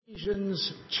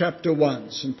Ephesians chapter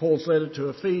 1, St Paul's letter to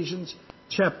Ephesians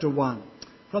chapter 1.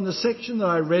 From the section that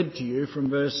I read to you from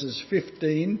verses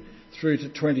 15 through to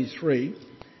 23,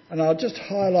 and I'll just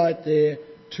highlight there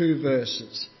two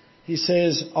verses. He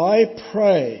says, I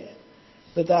pray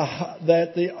that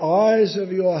the eyes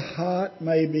of your heart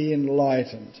may be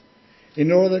enlightened,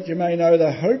 in order that you may know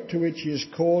the hope to which he has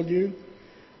called you,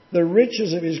 the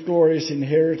riches of his glorious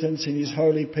inheritance in his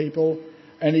holy people,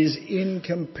 and his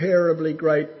incomparably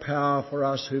great power for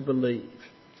us who believe.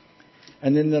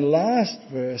 And in the last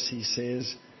verse he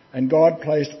says, and God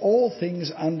placed all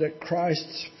things under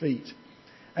Christ's feet,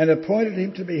 and appointed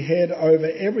him to be head over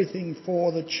everything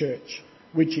for the church,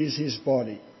 which is his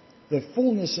body, the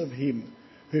fullness of him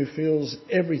who fills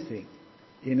everything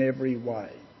in every way.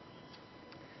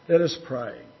 Let us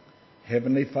pray.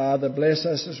 Heavenly Father, bless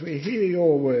us as we hear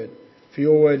your word, for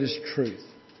your word is truth.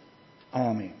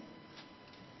 Amen.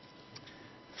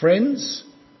 Friends,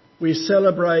 we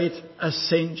celebrate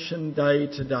Ascension Day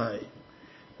today,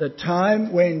 the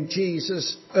time when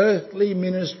Jesus' earthly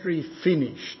ministry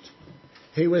finished.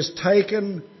 He was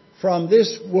taken from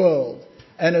this world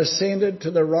and ascended to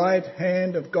the right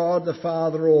hand of God the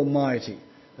Father Almighty,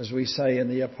 as we say in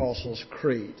the Apostles'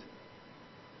 Creed.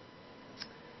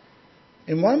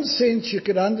 In one sense, you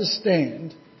could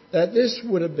understand that this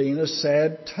would have been a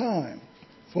sad time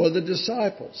for the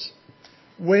disciples.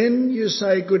 When you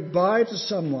say goodbye to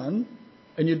someone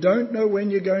and you don't know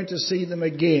when you're going to see them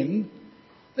again,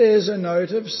 there's a note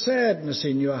of sadness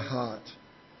in your heart.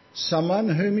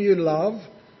 Someone whom you love,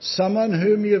 someone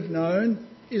whom you've known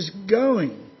is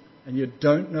going and you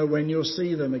don't know when you'll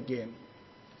see them again.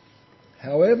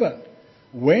 However,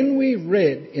 when we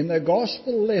read in the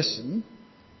gospel lesson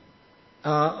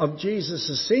of Jesus'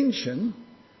 ascension,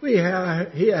 we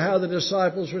hear how the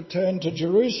disciples returned to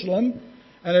Jerusalem,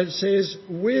 and it says,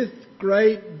 with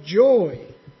great joy.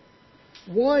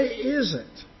 Why is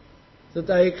it that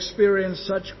they experienced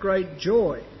such great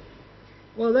joy?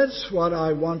 Well, that's what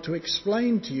I want to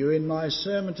explain to you in my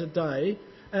sermon today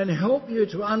and help you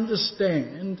to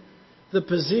understand the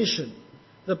position,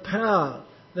 the power,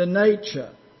 the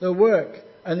nature, the work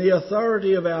and the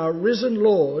authority of our risen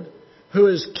Lord, who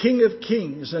is King of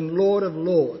Kings and Lord of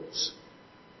Lords.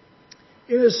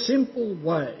 In a simple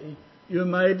way, you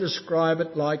may describe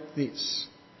it like this.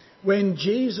 When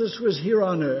Jesus was here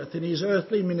on earth in his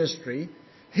earthly ministry,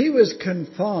 he was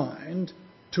confined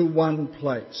to one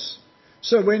place.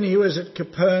 So when he was at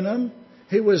Capernaum,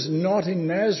 he was not in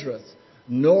Nazareth,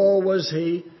 nor was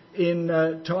he in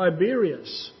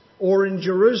Tiberias, or in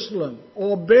Jerusalem,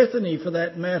 or Bethany for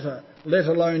that matter, let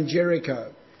alone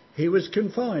Jericho. He was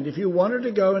confined. If you wanted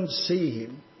to go and see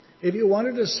him, if you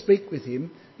wanted to speak with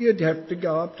him, you'd have to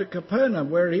go up to Capernaum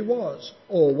where he was,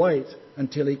 or wait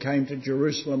until he came to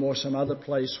Jerusalem or some other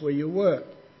place where you were.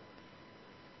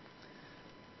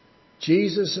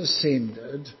 Jesus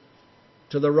ascended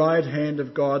to the right hand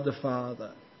of God the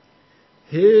Father.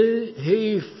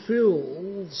 He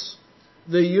fills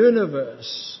the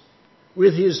universe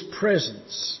with his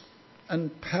presence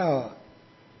and power.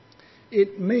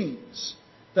 It means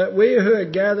that we who are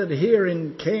gathered here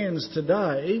in Cairns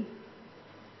today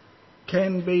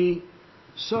can be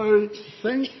so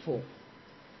thankful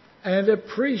and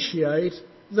appreciate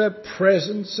the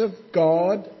presence of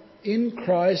God in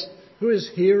Christ, who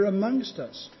is here amongst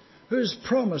us, who has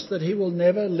promised that he will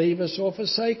never leave us or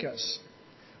forsake us.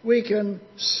 We can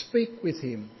speak with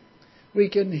him. We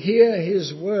can hear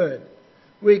his word.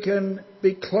 We can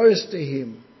be close to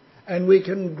him, and we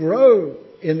can grow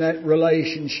in that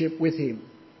relationship with him.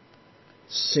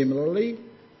 Similarly,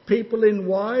 people in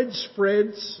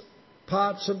widespread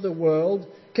parts of the world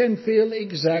can feel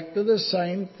exactly the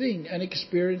same thing and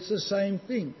experience the same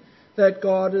thing, that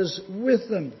God is with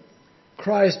them.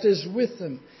 Christ is with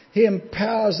them. He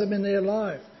empowers them in their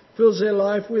life, fills their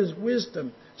life with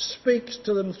wisdom, speaks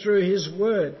to them through his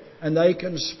word, and they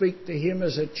can speak to him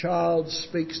as a child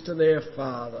speaks to their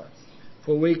father.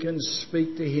 For we can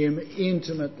speak to him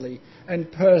intimately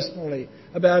and personally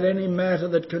about any matter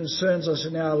that concerns us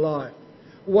in our life.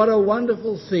 What a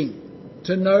wonderful thing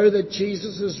to know that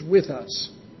Jesus is with us.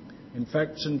 In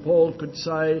fact, St Paul could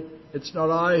say, it's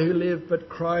not I who live, but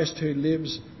Christ who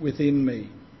lives within me.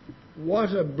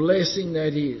 What a blessing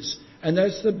that is. And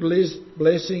that's the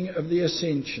blessing of the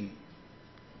Ascension.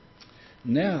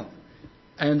 Now,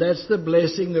 and that's the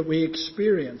blessing that we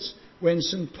experience when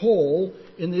St Paul,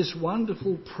 in this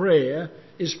wonderful prayer,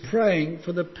 is praying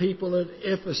for the people at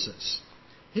Ephesus.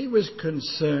 He was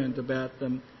concerned about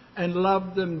them and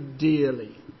loved them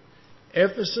dearly.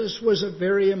 Ephesus was a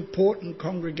very important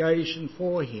congregation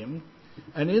for him,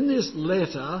 and in this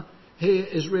letter here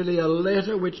is really a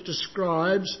letter which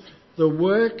describes the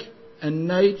work and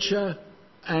nature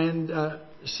and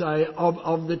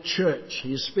of the church.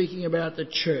 He is speaking about the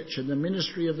church and the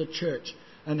ministry of the church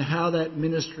and how that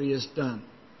ministry is done.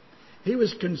 He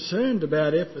was concerned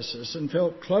about Ephesus and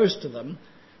felt close to them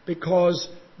because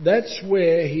that's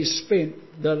where he spent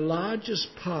the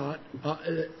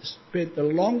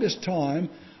longest time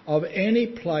of any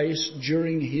place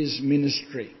during his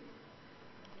ministry.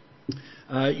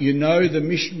 You know the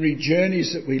missionary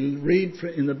journeys that we read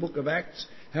in the book of Acts,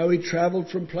 how he travelled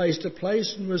from place to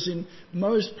place and was in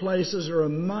most places a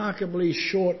remarkably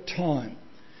short time.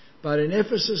 But in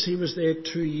Ephesus he was there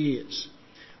 2 years.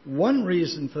 One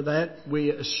reason for that,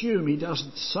 we assume, he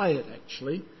doesn't say it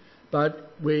actually,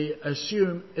 but we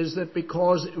assume is that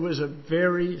because it was a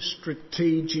very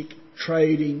strategic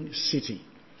trading city.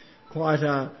 Quite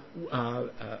a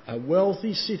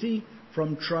wealthy city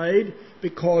from trade,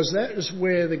 because that is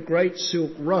where the Great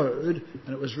Silk Road,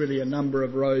 and it was really a number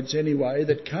of roads anyway,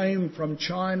 that came from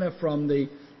China, from the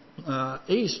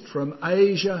east, from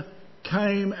Asia,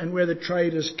 came, and where the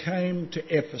traders came to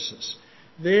Ephesus.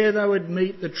 There they would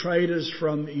meet the traders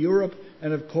from Europe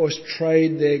and of course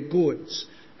trade their goods,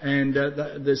 and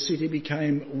the city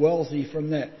became wealthy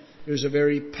from that. It was a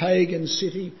very pagan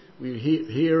city. We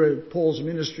hear of Paul's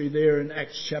ministry there in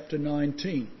Acts chapter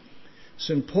 19.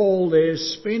 St. Paul there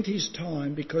spent his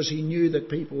time because he knew that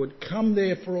people would come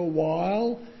there for a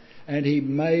while, and he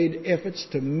made efforts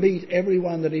to meet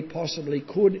everyone that he possibly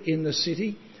could in the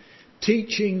city,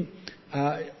 teaching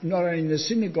not only in the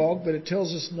synagogue, but it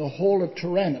tells us in the hall of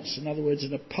Tyrannus, in other words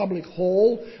in a public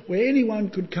hall where anyone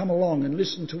could come along and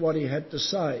listen to what he had to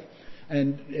say.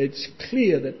 And it's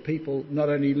clear that people not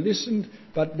only listened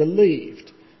but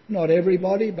believed. Not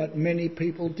everybody, but many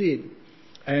people did.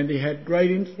 And he had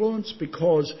great influence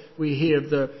because we hear of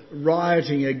the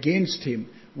rioting against him,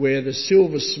 where the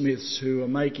silversmiths who were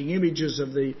making images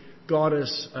of the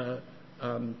goddess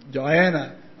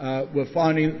Diana were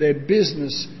finding that their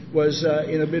business was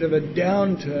in a bit of a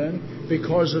downturn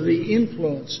because of the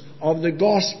influence of the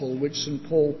gospel which St.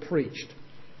 Paul preached.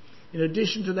 In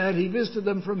addition to that, he visited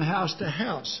them from house to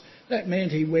house. That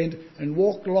meant he went and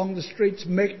walked along the streets,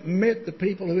 met the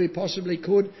people who he possibly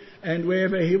could, and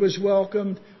wherever he was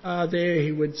welcomed, there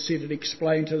he would sit and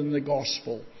explain to them the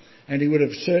gospel. And he would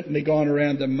have certainly gone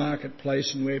around the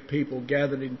marketplace and where people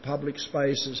gathered in public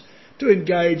spaces to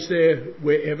engage there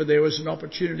wherever there was an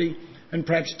opportunity, and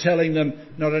perhaps telling them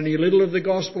not only a little of the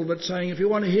gospel, but saying, if you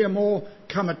want to hear more,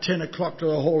 come at 10 o'clock to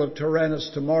the hall of Tyrannus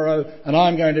tomorrow, and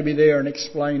I'm going to be there and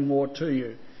explain more to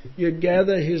you. You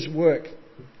gather his work.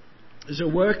 There's a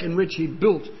work in which he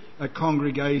built a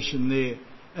congregation there,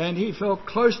 and he felt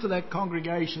close to that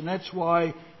congregation. That's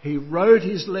why he wrote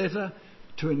his letter,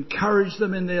 to encourage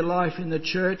them in their life in the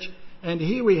church. And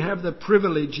here we have the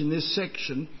privilege in this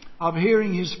section of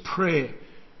hearing his prayer.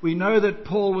 We know that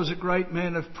Paul was a great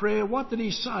man of prayer. What did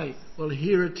he say? Well,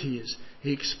 here it is.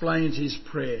 He explains his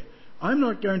prayer. I'm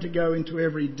not going to go into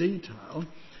every detail,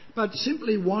 but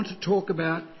simply want to talk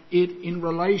about it in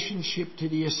relationship to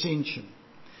the ascension.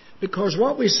 Because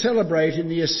what we celebrate in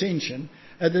the ascension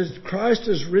is that Christ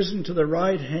has risen to the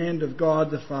right hand of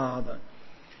God the Father,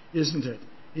 isn't it?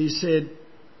 He said,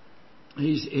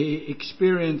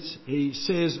 he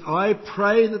says, I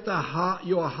pray that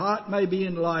your heart may be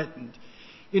enlightened,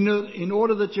 in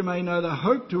order that you may know the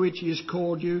hope to which he has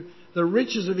called you, the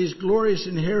riches of his glorious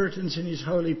inheritance in his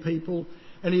holy people,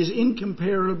 and his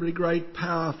incomparably great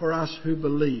power for us who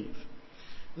believe.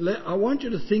 I want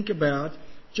you to think about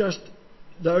just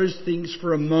those things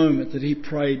for a moment that he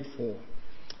prayed for.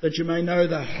 That you may know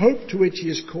the hope to which he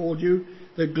has called you,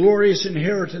 the glorious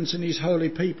inheritance in his holy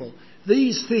people.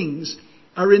 These things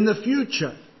are in the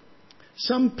future.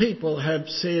 Some people have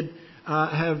said,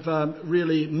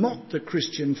 really mocked the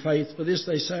Christian faith for this.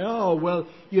 They say, oh, well,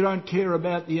 you don't care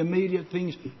about the immediate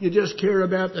things. You just care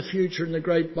about the future and the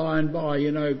great by and by,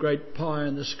 great pie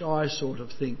in the sky sort of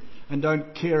thing. And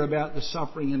don't care about the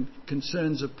suffering and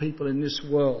concerns of people in this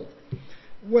world.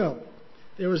 Well,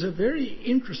 there was a very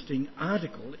interesting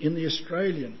article in The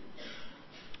Australian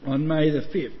on May the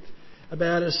 5th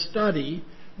about a study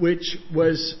which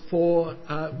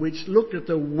looked at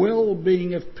the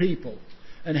well-being of people.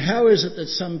 And how is it that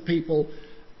some people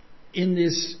in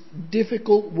this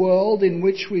difficult world in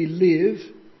which we live,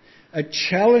 a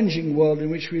challenging world in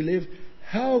which we live,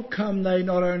 how come they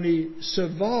not only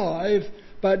survive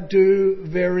but do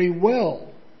very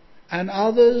well? And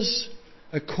others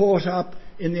are caught up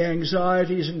in the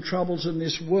anxieties and troubles in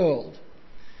this world.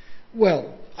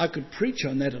 Well, I could preach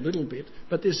on that a little bit,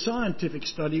 but this scientific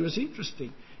study was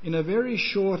interesting. In a very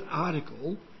short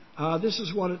article, this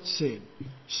is what it said.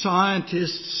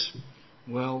 Scientists,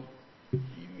 well,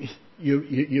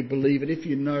 you believe it if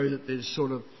you know that there's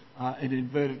sort of in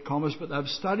inverted commas, but they've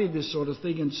studied this sort of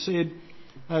thing and said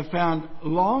they've found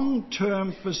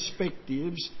long-term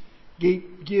perspectives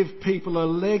give people a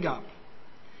leg up.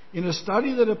 In a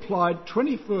study that applied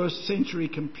 21st century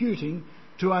computing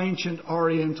to ancient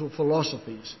Oriental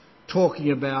philosophies,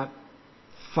 talking about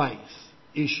faith,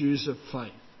 issues of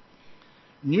faith.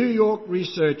 New York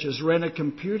researchers ran a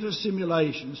computer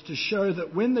simulations to show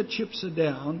that when the chips are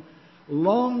down,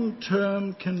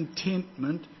 long-term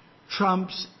contentment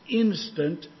trumps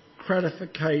instant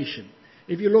gratification.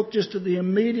 If you look just at the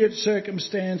immediate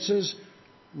circumstances,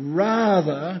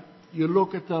 rather you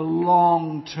look at the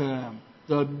long term,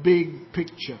 the big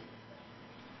picture.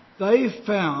 They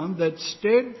found that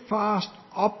steadfast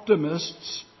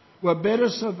optimists were better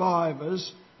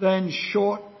survivors than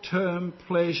short-term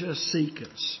pleasure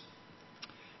seekers.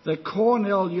 The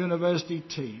Cornell University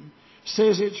team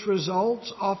says its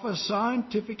results offer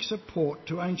scientific support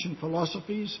to ancient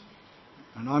philosophies,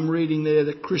 and I'm reading there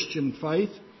the Christian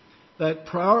faith, that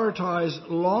prioritise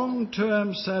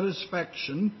long-term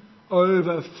satisfaction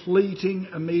over fleeting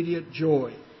immediate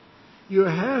joy. You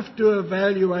have to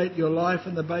evaluate your life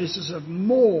on the basis of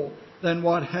more than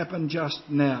what happened just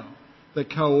now, the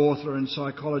co-author and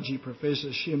psychology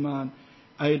professor Shimon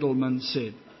Edelman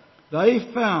said.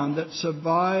 They found that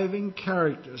surviving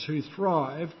characters who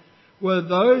thrived were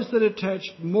those that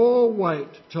attached more weight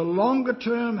to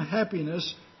longer-term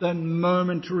happiness than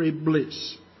momentary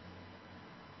bliss.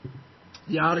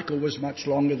 The article was much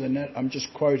longer than that. I'm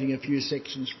just quoting a few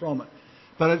sections from it.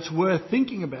 But it's worth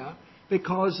thinking about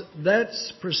because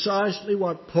that's precisely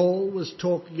what Paul was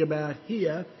talking about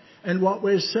here and what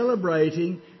we're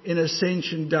celebrating in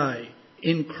Ascension Day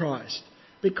in Christ.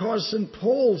 Because St.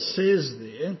 Paul says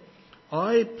there,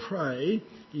 I pray,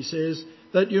 he says,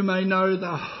 that you may know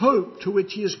the hope to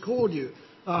which he has called you.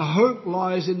 The hope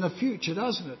lies in the future,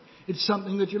 doesn't it? It's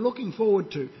something that you're looking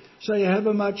forward to. So you have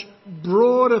a much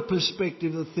broader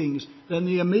perspective of things than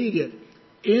the immediate.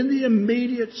 In the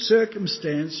immediate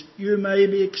circumstance, you may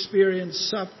be experiencing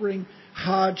suffering,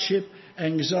 hardship,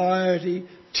 anxiety,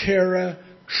 terror,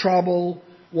 trouble,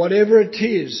 whatever it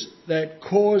is that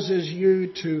causes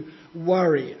you to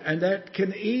worry, and that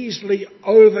can easily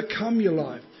overcome your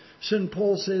life. St.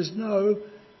 Paul says, no,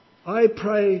 I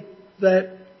pray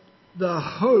that the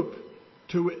hope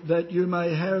that you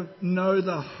may know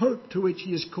the hope to which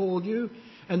he has called you.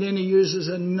 And then he uses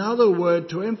another word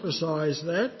to emphasise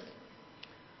that.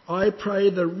 I pray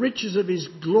the riches of his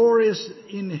glorious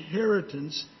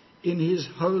inheritance in his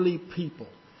holy people.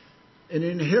 An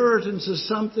inheritance is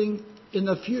something in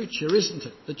the future, isn't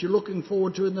it? That you're looking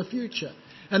forward to in the future.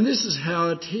 And this is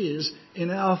how it is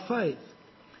in our faith.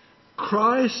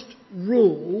 Christ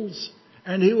rules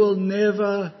and he will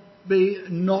never be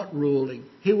not ruling.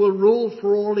 He will rule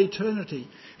for all eternity.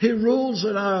 He rules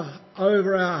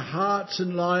over our hearts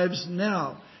and lives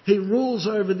now. He rules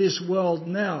over this world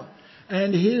now.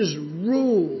 And his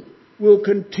rule will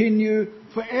continue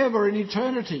forever in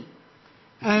eternity.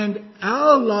 And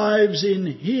our lives in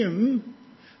him,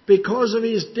 because of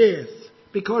his death,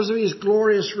 because of his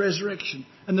glorious resurrection,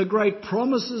 and the great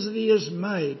promises that he has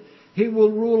made, he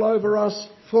will rule over us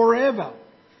forever.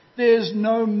 There's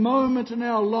no moment in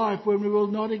our life when we will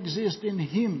not exist in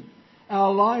him.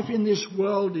 Our life in this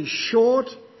world is short,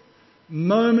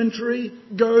 momentary,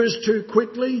 goes too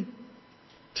quickly.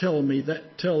 Tell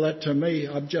that to me.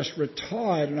 I've just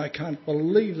retired and I can't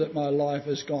believe that my life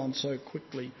has gone so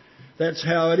quickly. That's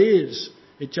how it is.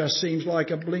 It just seems like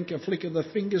a blink, a flick of the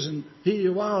fingers, and here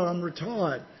you are, I'm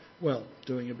retired. Well,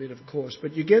 doing a bit, of course,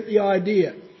 but you get the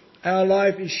idea. Our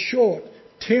life is short,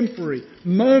 temporary,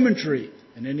 momentary,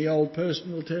 and any old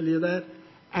person will tell you that.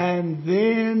 And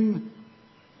then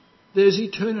there's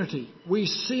eternity. We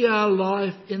see our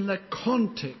life in the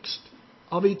context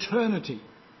of eternity.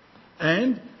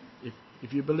 And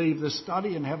if you believe the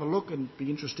study and have a look, and be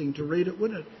interesting to read it,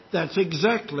 wouldn't it? That's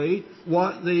exactly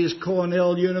what these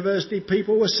Cornell University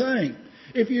people were saying.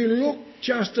 If you look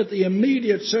just at the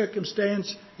immediate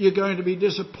circumstance, you're going to be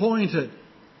disappointed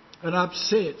and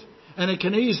upset, and it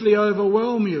can easily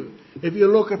overwhelm you. If you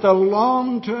look at the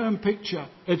long-term picture,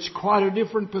 it's quite a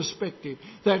different perspective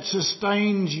that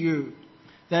sustains you,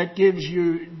 that gives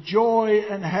you joy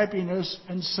and happiness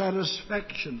and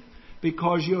satisfaction,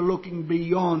 because you're looking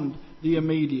beyond the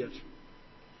immediate.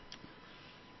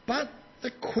 But the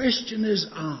question is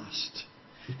asked,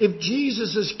 if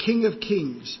Jesus is King of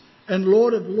Kings and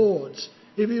Lord of Lords,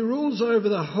 if he rules over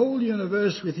the whole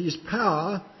universe with his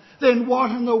power, then what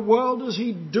in the world is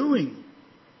he doing?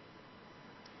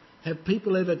 Have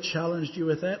people ever challenged you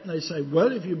with that? And they say,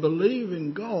 well, if you believe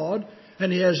in God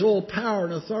and He has all power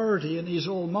and authority and He's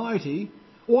almighty,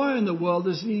 why in the world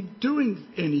isn't He doing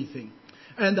anything?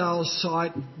 And they'll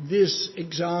cite this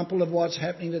example of what's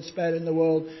happening that's bad in the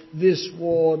world, this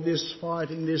war, this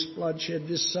fighting, this bloodshed,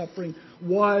 this suffering.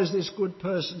 Why is this good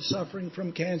person suffering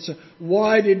from cancer?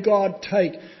 Why did God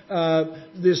take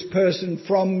this person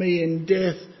from me in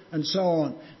death? And so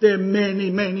on. There are many,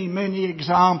 many, many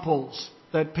examples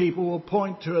that people will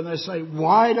point to and they say,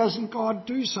 why doesn't God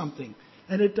do something?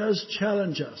 And it does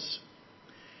challenge us.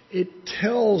 It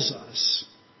tells us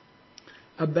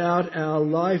about our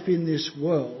life in this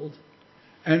world,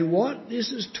 and what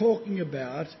this is talking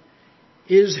about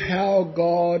is how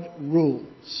God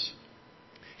rules.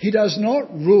 He does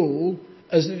not rule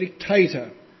as a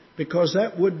dictator, because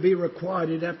that would be required.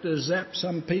 He'd have to zap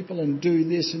some people and do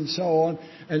this and so on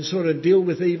and sort of deal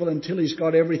with evil until He's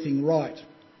got everything right.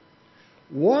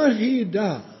 What He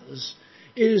does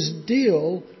is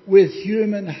deal with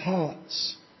human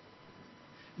hearts.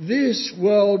 This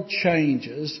world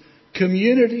changes.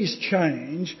 Communities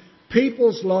change,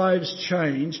 people's lives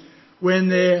change when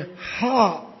their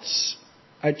hearts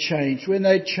are changed, when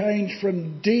they change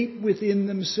from deep within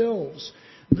themselves.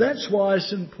 That's why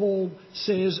St. Paul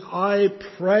says, I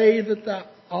pray that the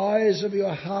eyes of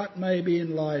your heart may be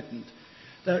enlightened.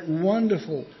 That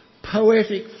wonderful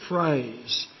poetic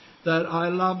phrase that I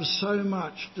love so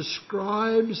much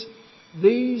describes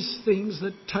these things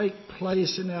that take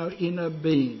place in our inner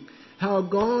being. How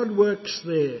God works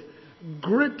there,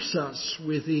 grips us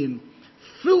within,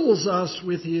 fills us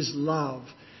with His love,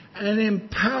 and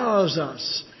empowers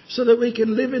us so that we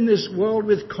can live in this world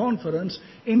with confidence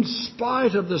in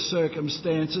spite of the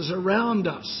circumstances around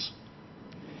us.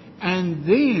 And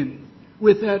then,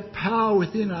 with that power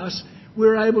within us,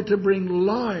 we're able to bring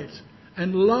light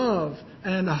and love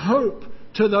and hope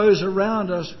to those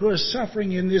around us who are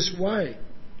suffering in this way.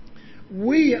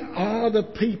 We are the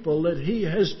people that He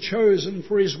has chosen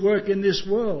for His work in this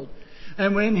world.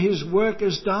 And when His work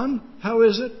is done, how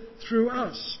is it? Through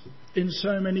us, in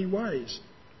so many ways.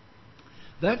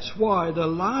 That's why the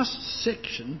last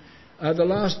section, the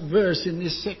last verse in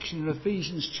this section of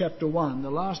Ephesians chapter 1, the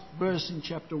last verse in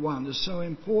chapter 1 is so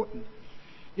important.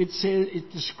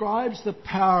 It describes the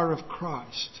power of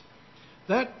Christ.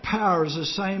 That power is the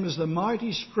same as the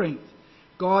mighty strength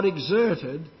God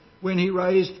exerted when He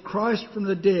raised Christ from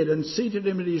the dead and seated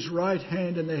Him at His right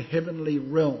hand in the heavenly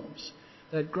realms.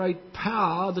 That great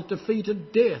power that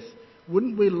defeated death.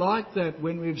 Wouldn't we like that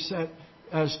when we've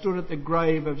stood at the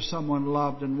grave of someone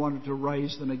loved and wanted to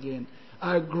raise them again?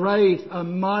 A great, a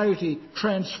mighty,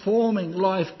 transforming,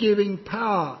 life-giving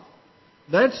power.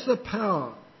 That's the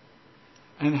power.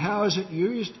 And how is it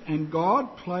used? And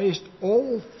God placed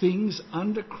all things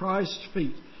under Christ's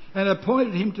feet and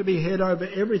appointed Him to be head over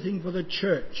everything for the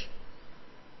church.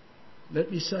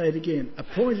 Let me say it again.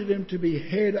 Appointed Him to be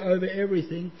head over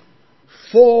everything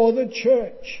for the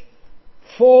church.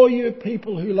 For you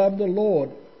people who love the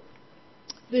Lord.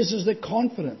 This is the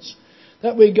confidence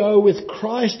that we go with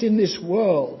Christ in this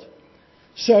world.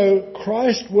 So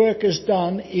Christ's work is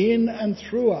done in and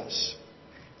through us.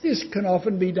 This can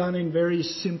often be done in very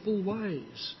simple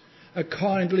ways. A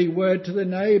kindly word to the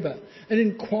neighbour, an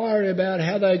inquiry about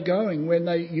how they're going when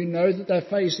you know that they're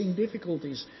facing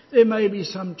difficulties. There may be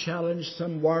some challenge,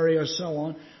 some worry or so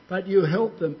on, but you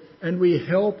help them, and we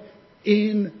help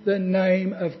in the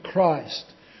name of Christ.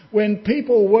 When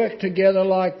people work together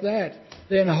like that,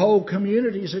 then whole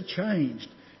communities are changed.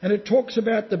 And it talks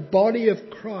about the body of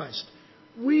Christ.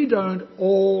 We don't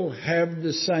all have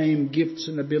the same gifts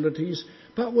and abilities,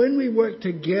 but when we work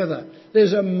together,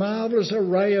 there's a marvellous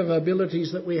array of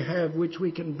abilities that we have which we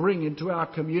can bring into our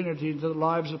community, into the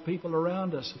lives of people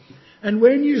around us. And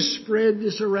when you spread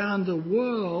this around the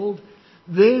world,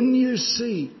 then you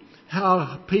see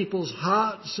how people's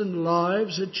hearts and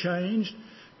lives are changed,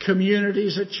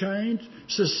 communities are changed,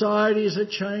 societies are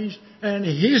changed, and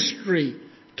history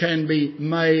can be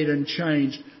made and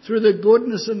changed through the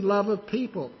goodness and love of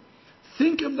people.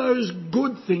 Think of those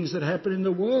good things that happen in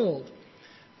the world.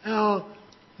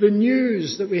 The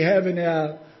news that we have in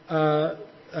our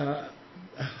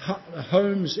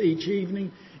homes each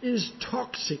evening is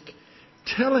toxic,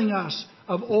 telling us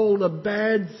of all the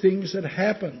bad things that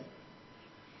happen.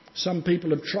 Some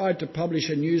people have tried to publish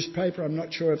a newspaper. I'm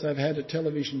not sure if they've had a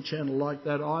television channel like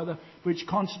that either, which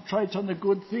concentrates on the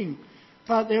good thing.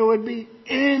 But there would be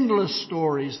endless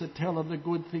stories that tell of the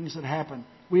good things that happen.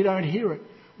 We don't hear it.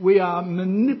 We are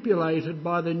manipulated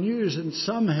by the news and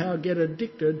somehow get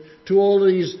addicted to all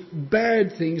these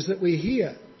bad things that we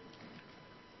hear.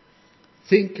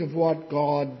 Think of what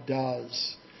God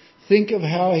does. Think of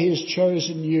how he has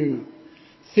chosen you.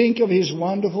 Think of his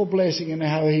wonderful blessing and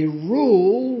how he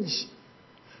rules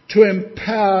to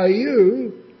empower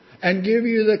you and give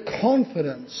you the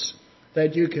confidence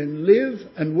that you can live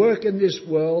and work in this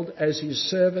world as his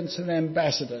servants and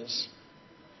ambassadors.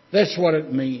 That's what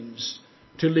it means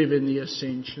to live in the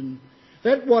ascension.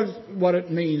 That's what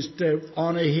it means to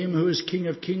honour him who is King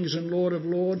of kings and Lord of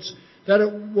lords.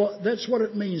 That's what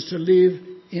it means to live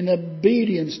in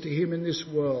obedience to him in this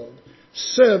world.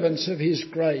 Servants of his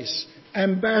grace,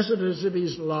 ambassadors of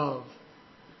his love,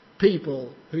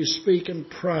 people who speak and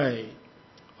pray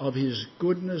of his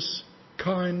goodness,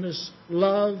 kindness,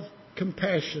 love,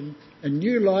 compassion, and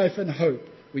new life and hope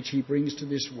which he brings to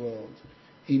this world.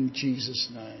 In Jesus'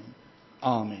 name.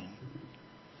 Amen.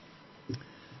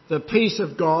 The peace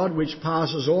of God, which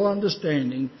passes all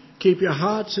understanding, keep your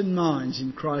hearts and minds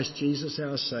in Christ Jesus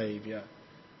our Saviour.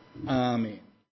 Amen.